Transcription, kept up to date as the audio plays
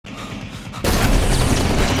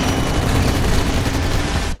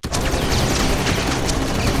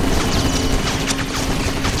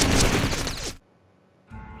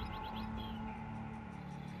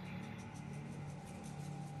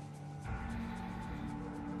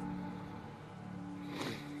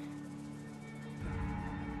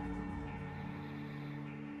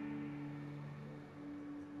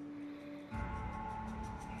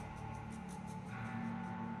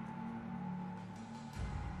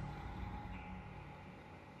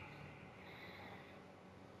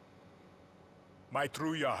My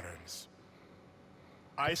true Yarans,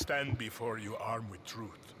 I stand before you armed with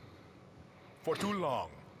truth. For too long,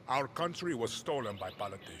 our country was stolen by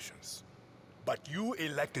politicians. But you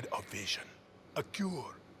elected a vision, a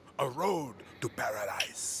cure, a road to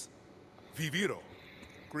paradise. Viviro,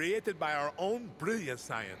 created by our own brilliant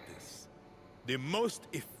scientists. The most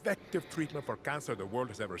effective treatment for cancer the world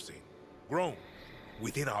has ever seen. Grown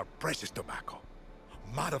within our precious tobacco.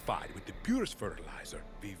 Modified with the purest fertilizer,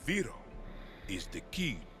 Viviro is the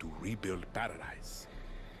key to rebuild paradise.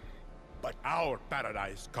 But our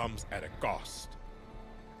paradise comes at a cost.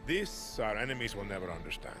 This our enemies will never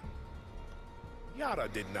understand. Yara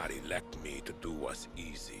did not elect me to do what's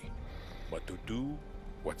easy, but to do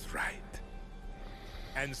what's right.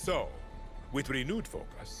 And so, with renewed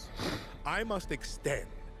focus, I must extend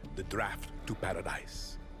the draft to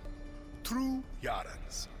paradise. True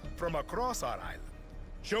Yarans from across our island,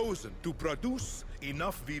 chosen to produce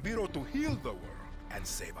enough Viviro to heal the world and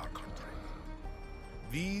save our country.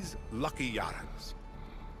 These lucky Yarans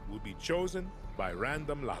will be chosen by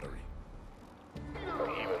random lottery.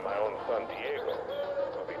 Even my own son Diego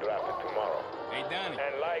will be drafted tomorrow. Hey, Danny.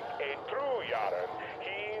 And like a true Yaran,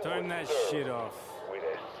 he Turn that shit off. With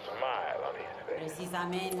a smile on his face.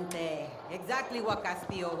 Precisamente. Exactly what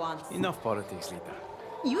Castillo wants. Enough politics, Lita.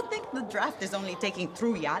 You think the draft is only taking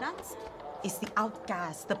true Yarans? It's the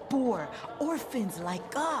outcasts, the poor, orphans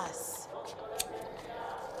like us.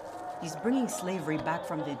 He's bringing slavery back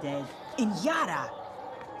from the dead. In Yara.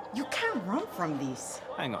 You can't run from this.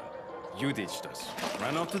 Hang on. You ditched us.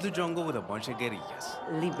 Ran off to the jungle with a bunch of guerrillas.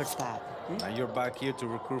 Libertad. Now you're back here to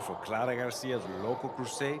recruit for Clara Garcia's local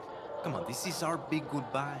crusade? Come on, this is our big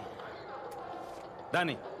goodbye.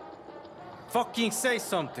 Danny, fucking say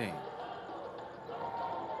something.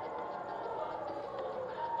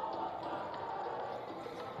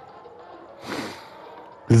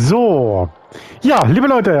 So, ja, liebe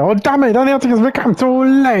Leute, und damit ein herzliches Willkommen zu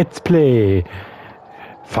Let's Play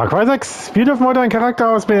Farcry 6. Wir dürfen heute einen Charakter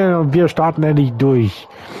auswählen und wir starten endlich durch.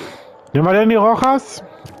 Nehmen wir denn die Rojas?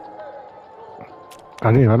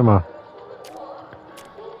 Ah ne, warte mal.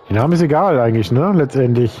 Der Name ist egal eigentlich, ne?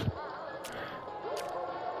 Letztendlich.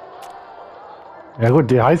 Ja gut,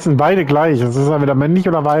 die heißen beide gleich. Das ist entweder männlich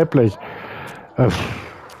oder weiblich.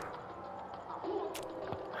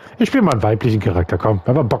 Ich spiele mal einen weiblichen Charakter, komm.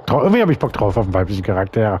 Hab Bock drauf. Irgendwie habe ich Bock drauf auf einen weiblichen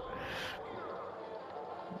Charakter, ja.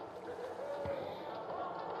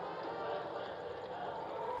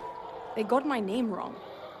 They got my name wrong.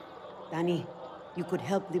 Danny, you could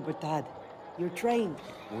help Libertad. You're trained.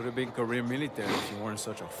 Would have been career military if you weren't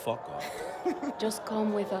such a fuck-up. Just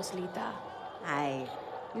come with us, Lita. Aye,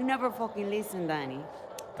 you never fucking listen, Danny.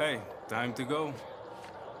 Hey, time to go.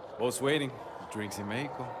 Boss waiting. Drinks in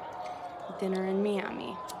Mexico. Dinner in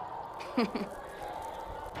Miami.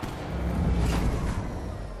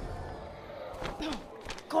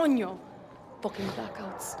 Coño! Fucking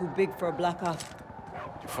blackouts. Too big for a blackout.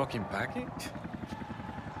 You fucking package?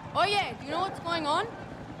 Oye, do you know what's going on?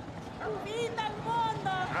 Draftees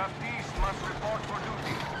must report for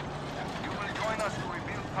duty. You will join us to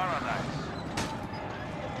rebuild paradise.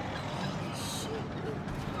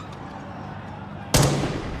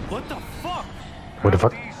 What the fuck? What the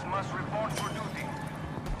fuck? Draftees must report for duty.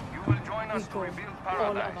 You will join us to rebuild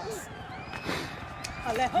All of paradise. us.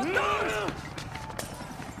 Alejo,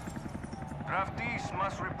 Draftees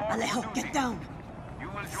must report Alejo, for duty. get down. You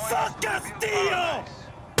will join us to rebuild paradise.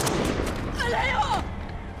 Alejo!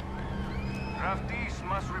 Draftees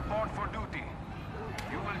must report for duty.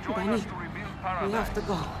 You will join Danny, us to rebuild paradise. We have to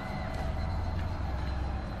go.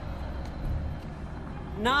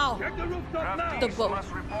 Now! Draftees The boat.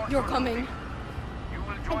 must report You're for coming. duty. You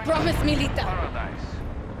will join Promise us me, to rebuild Lita. paradise.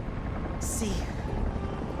 See.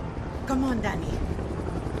 Come on, Danny.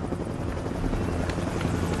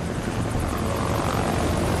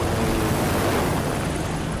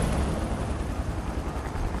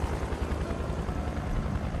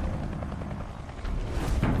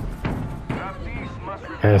 Draftees must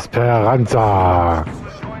report. Esperanza. You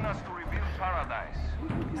will join us to rebuild paradise.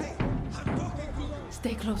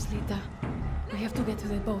 Stay close, Lita. We have to get to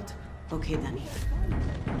the boat. Okay, Danny.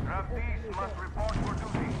 Draftees must report for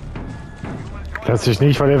duty. You will join Lass dich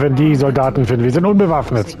nicht von FND-Soldaten finden. Wir sind Say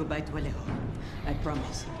unbewaffnet. goodbye to Alejo. I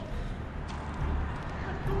promise.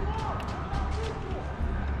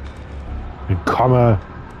 Komme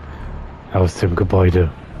aus dem Gebäude.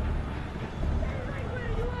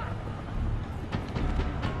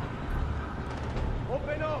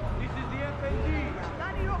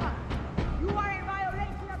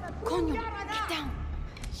 Coño, get down.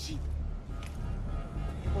 Shit.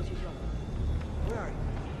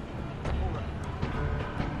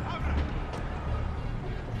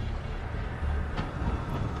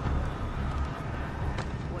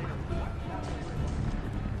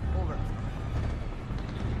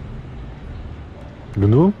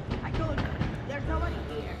 Nunu?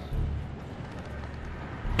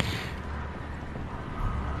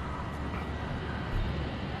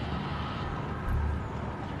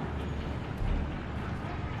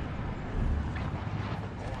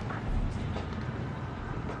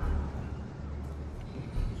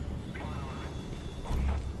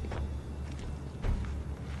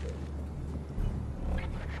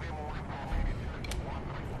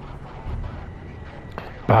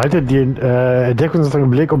 Behalte den Entdeckungsdrang im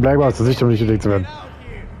Blick und bleibe aus der Sicht, um nicht entdeckt zu werden.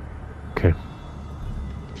 Okay.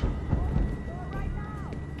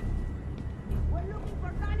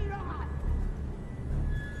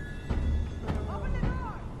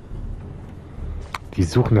 Die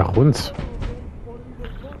suchen nach uns.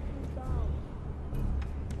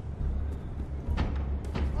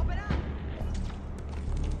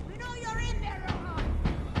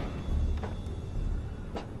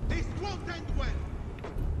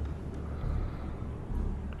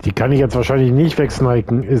 Die kann ich jetzt wahrscheinlich nicht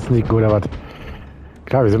wegsniken, ist nicht gut, oder was?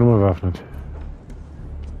 Klar, wir sind unbewaffnet.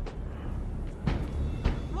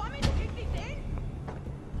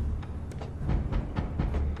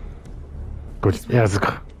 Gut, ja,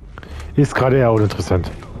 ist gerade eher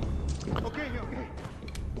uninteressant.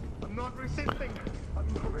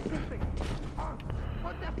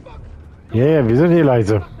 Ja, yeah, wir sind hier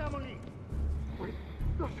leise.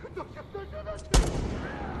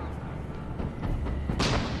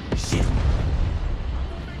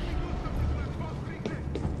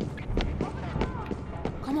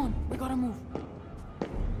 Come on, we gotta move.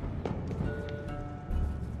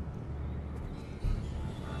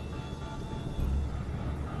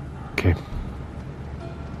 Okay.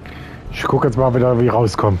 Ich gucke jetzt mal, wie wir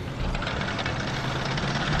rauskommen.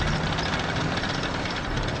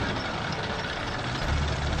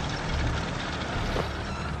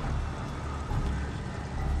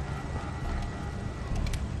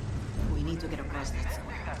 We need to get across that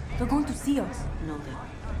square. They're going to see us. No, they won't.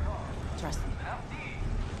 Trust me.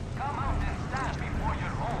 Come out and stand before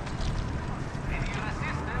your home. Any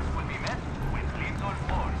resistance will be met with lethal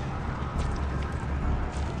force.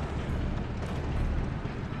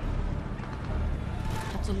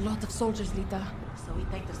 That's a lot of soldiers, Lita. So we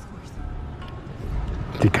take the scores.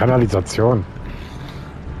 Die Kanalisation.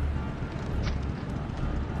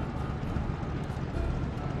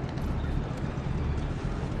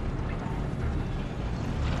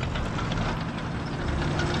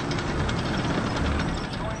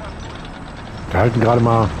 Wir halten gerade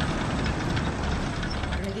mal.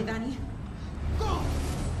 Ready, Danny?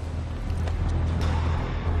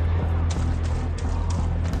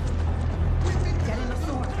 Get in the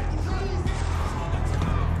sword.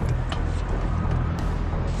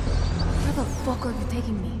 Where the fuck are you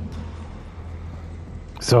taking me?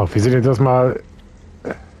 So, wir sind jetzt erstmal.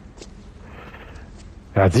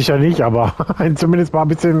 Ja, sicher nicht, aber zumindest mal ein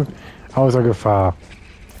bisschen außer Gefahr.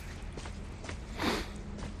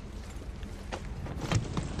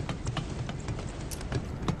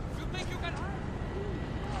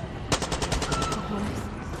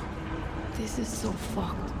 This is so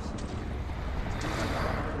fucked.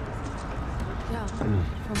 Yeah, from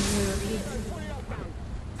where you're kids.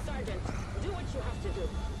 Sergeant, do what you have to do.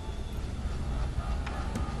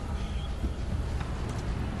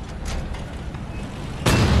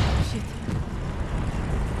 Shit.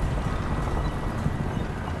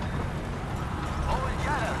 All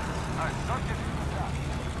Jahre are subject to attack.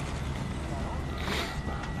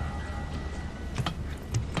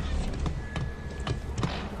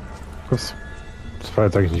 Ups. Das war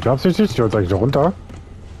jetzt eigentlich nicht beabsichtigt. Ich wollte eigentlich da runter.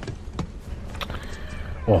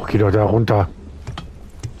 Oh, geh doch da runter.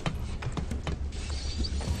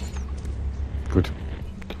 Gut.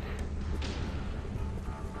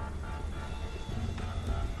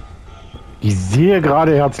 Ich sehe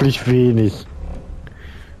gerade herzlich wenig.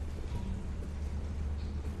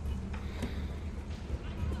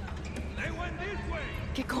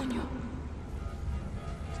 ¿Qué coño?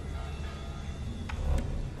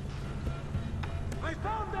 I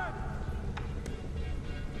found them!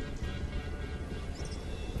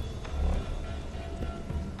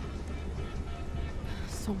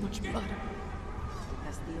 So much blood.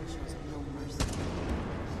 Castillo shows no mercy.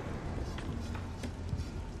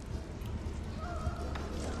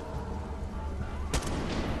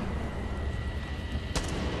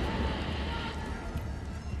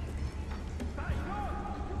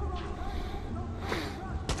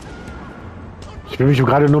 Ich will mich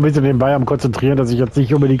gerade nur ein bisschen nebenbei am konzentrieren, dass ich jetzt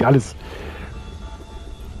nicht unbedingt alles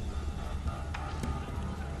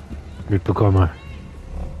mitbekomme.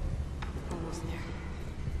 Almost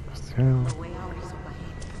Ja, there. The way out is up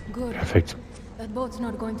ahead. Good. perfekt. That boat's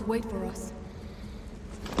not going to wait for us.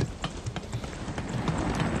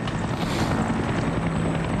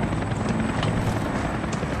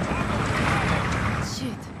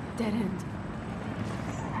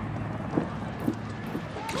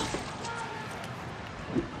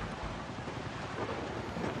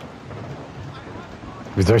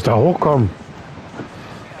 Wie soll ich da hochkommen?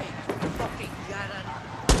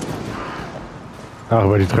 Ach,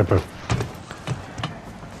 über die Treppe.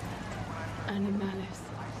 Animales.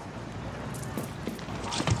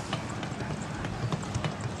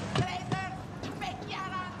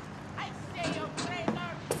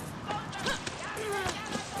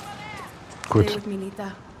 Gut. Stay with me,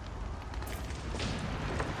 Lita.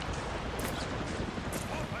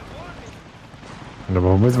 Und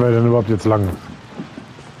wo müssen wir denn überhaupt jetzt lang?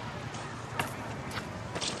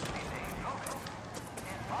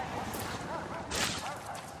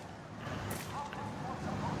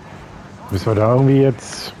 Müssen wir da irgendwie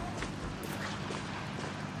jetzt...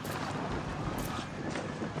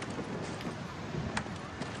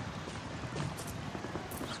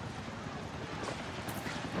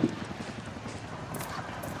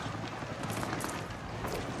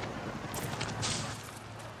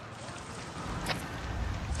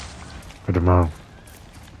 Warte mal.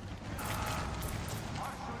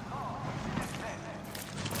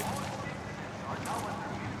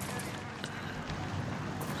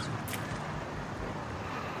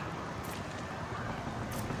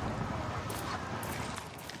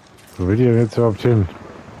 Wo will die denn jetzt überhaupt hin?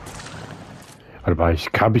 Warte mal,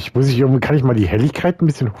 kann ich mal die Helligkeit ein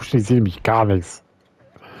bisschen hochstellen? Ich sehe nämlich gar nichts.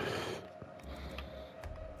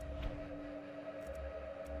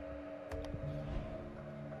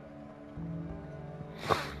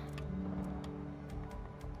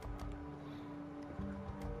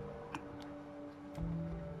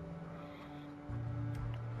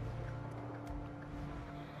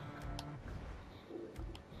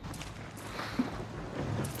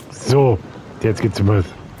 So, jetzt geht's los.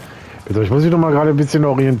 Also ich muss mich noch mal gerade ein bisschen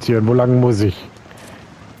orientieren. Wo lang muss ich?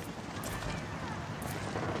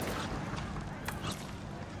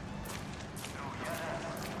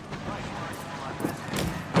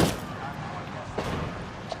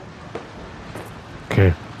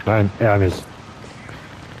 Okay, nein, eher nicht.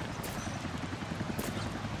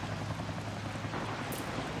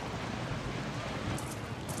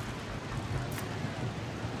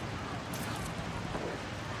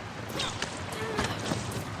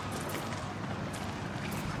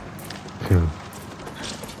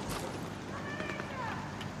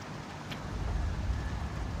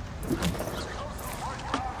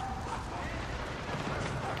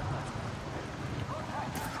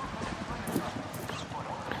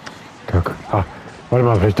 Ah, warte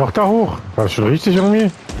mal, vielleicht doch da hoch? War das schon richtig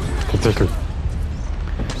irgendwie? Tatsächlich.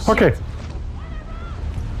 Okay.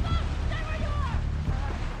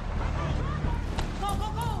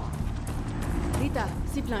 Lita,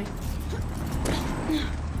 zipline.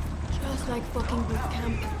 Just like fucking boot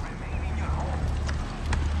camp.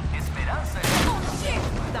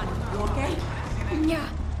 You okay? Yeah.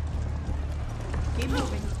 Keep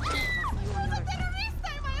moving.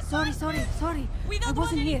 Sorry. I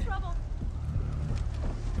wasn't here.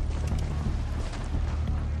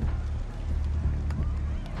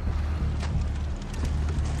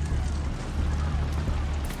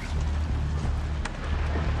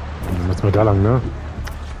 Dann müssen wir da lang, ne?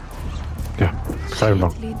 Ja,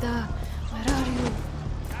 scheinbar. Lita, where are you?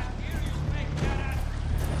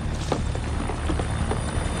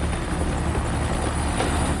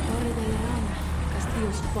 Torre del Ram,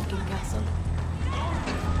 Castillo's fucking castle.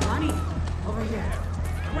 Bonnie, over here.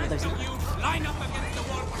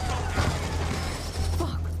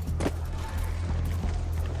 Fuck.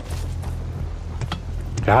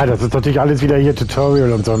 Ja, das ist natürlich alles wieder hier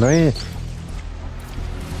Tutorial und so, ne?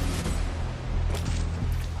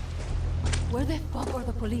 Where the fuck are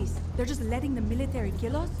the police? They're just letting the military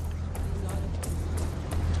kill us?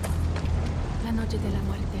 La Noche de la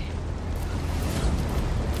Muerte.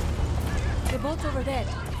 The boat's over there.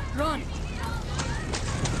 Run!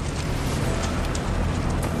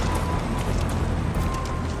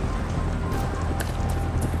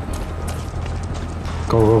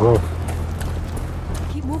 Go.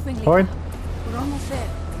 Keep moving, Lita. Moin. We're almost there.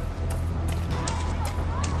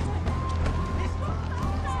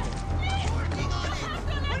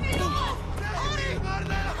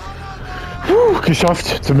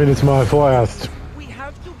 Geschafft, zumindest mal vorerst. We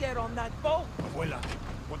have to get on that boat. Abuela,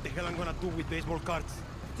 what the hell I'm gonna do with baseball cards?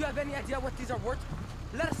 Do you have any idea what these are worth?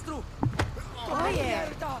 Let us through. Oh yeah.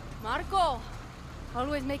 Marco!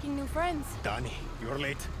 Always making new friends. Danny, you're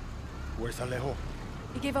late. Where's Alejo?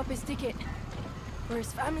 He gave up his ticket. For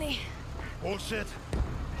his family. Bullshit.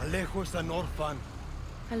 Alejo is an orphan.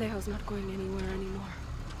 Alejo's not going anywhere anymore.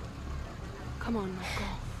 Come on, Marco.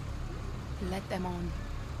 Let them on.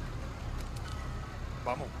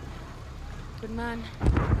 Vamos. Good man.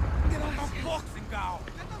 Get on the boxing cow.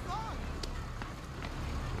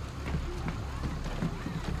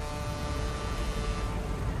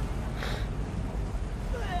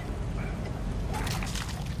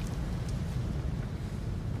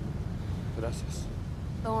 Gracias.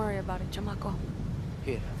 Don't worry about it, chamaco.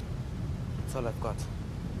 Here. That's all I've got.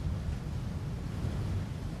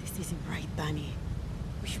 This isn't right, Danny.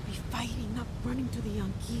 We should be fighting, not running to the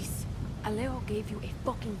Yankees. Alejo gave you a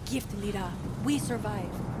fucking gift, Lira. We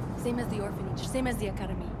survived. Same as the orphanage, same as the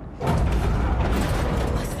academy.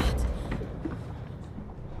 What's that?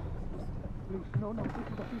 No, this is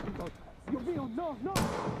a fishing boat. Dios mío, no!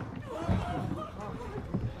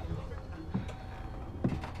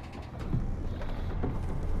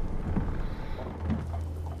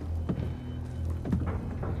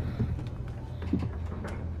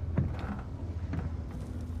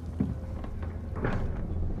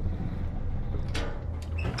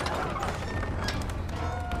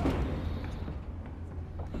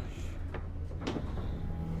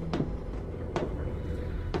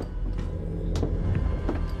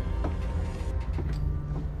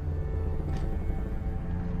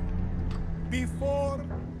 Before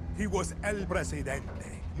he was El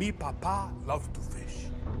Presidente, mi papa loved to fish.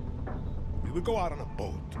 We would go out on a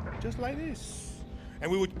boat, just like this.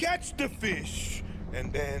 And we would catch the fish,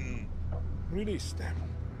 and then release them.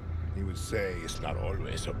 He would say, it's not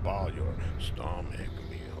always about your stomach,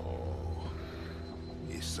 mijo.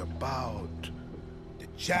 It's about the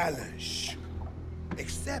challenge.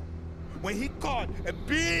 Except when he caught a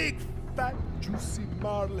big, fat, juicy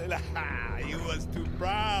marlin, he was too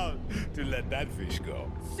proud to let that fish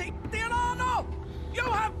go. Si tirano! You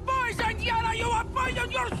have poisoned Yara! You have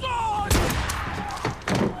poisoned your soul!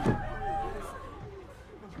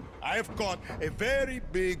 I have caught a very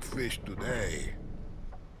big fish today.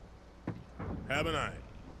 Haven't I,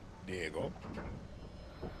 Diego?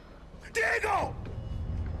 Diego!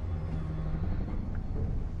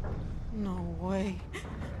 No way.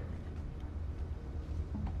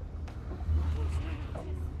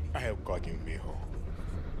 I have caught you, mijo.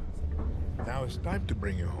 Now it's time to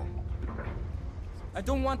bring you home. I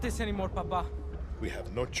don't want this anymore, Papa. We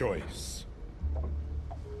have no choice.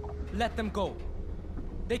 Let them go.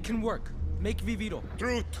 They can work. Make Viviro.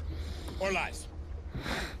 Truth or lies?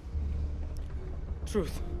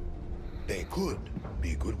 Truth. They could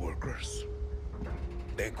be good workers.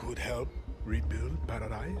 They could help rebuild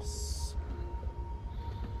paradise.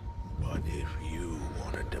 But if you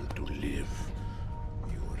wanted them to live,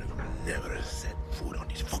 you would have never set foot on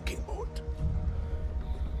this fucking boat.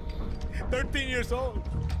 13 years old.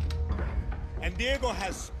 And Diego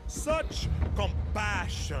has such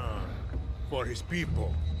compassion for his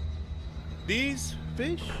people. These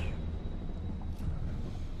fish,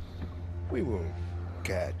 we will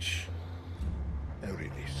catch and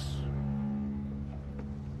release.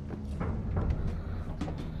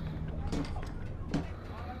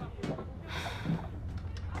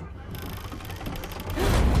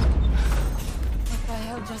 What the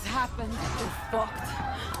hell just happened? We're fucked.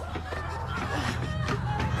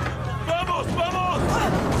 ¡Vamos, vamos!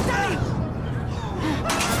 Danny!